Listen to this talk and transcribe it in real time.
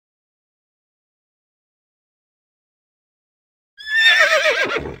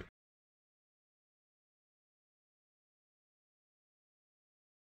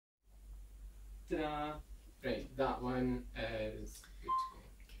Ta-da. Right, that one is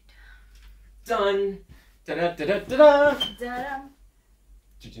done. Da-da.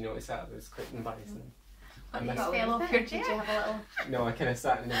 Did you notice that? It was quite embarrassing. What, you fell off your chair? Did you have a little... No, I kind of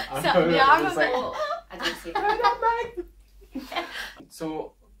sat in the arm. Sat in the arm was of like, it. I didn't see that.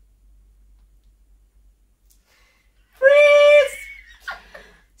 So, freeze!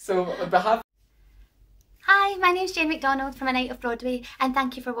 So, on behalf. Hi, my name's Jane McDonald from A Night of Broadway, and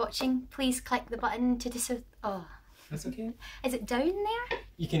thank you for watching. Please click the button to oh. That's okay. Is it down there?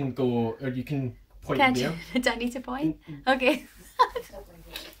 You can go, or you can point Can't there. Do I need to point? Okay.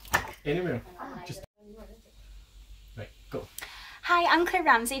 Anywhere. Just. Right, go. Hi, I'm Claire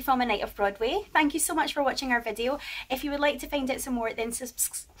Ramsey from A Night of Broadway. Thank you so much for watching our video. If you would like to find out some more, then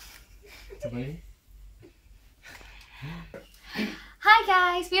Hi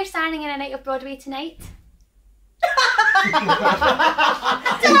guys, we are starring in A Night of Broadway tonight. I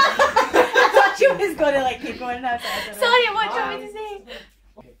thought you was going to like keep going now. Sorry, what do you want me to say?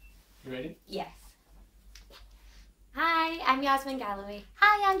 Okay. You ready? Yes. Hi, I'm Yasmin Galloway.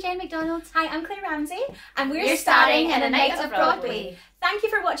 Hi, I'm Jane McDonald. Hi, I'm Claire Ramsey, and We're starring in A Night of Broadway. Broadway. Thank you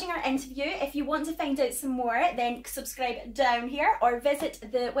for watching our interview. If you want to find out some more, then subscribe down here or visit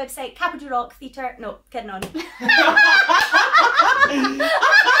the website Capall Rock Theatre. No, kidding on. Come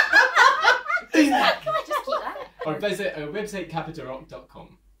on, just keep that. Or visit our website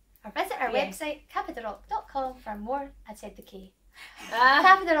capitolrock.com. Or visit our Yeah. website capitolrock.com for more. I said the K.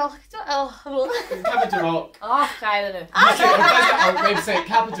 Capitol Rock. Capitol Rock. Oh, Kylie. Visit our website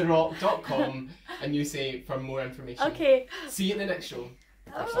capitolrock.com and you say for more information. Okay. See you in the next show.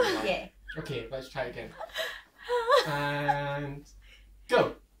 Yeah. Okay, let's try again. And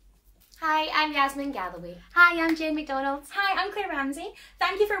go. Hi, I'm Yasmin Galloway. Hi, I'm Jane McDonald. Hi, I'm Claire Ramsey.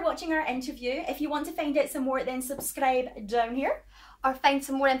 Thank you for watching our interview. If you want to find out some more, then subscribe down here. Or find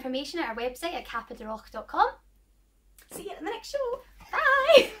some more information at our website at capitolrock.com. See you in the next show.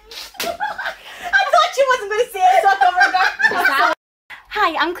 Bye! I thought you wasn't going to say it, so I covered that.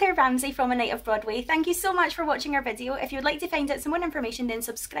 Hi, I'm Claire Ramsey from A Night of Broadway. Thank you so much for watching our video. If you would like to find out some more information, then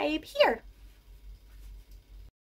subscribe here.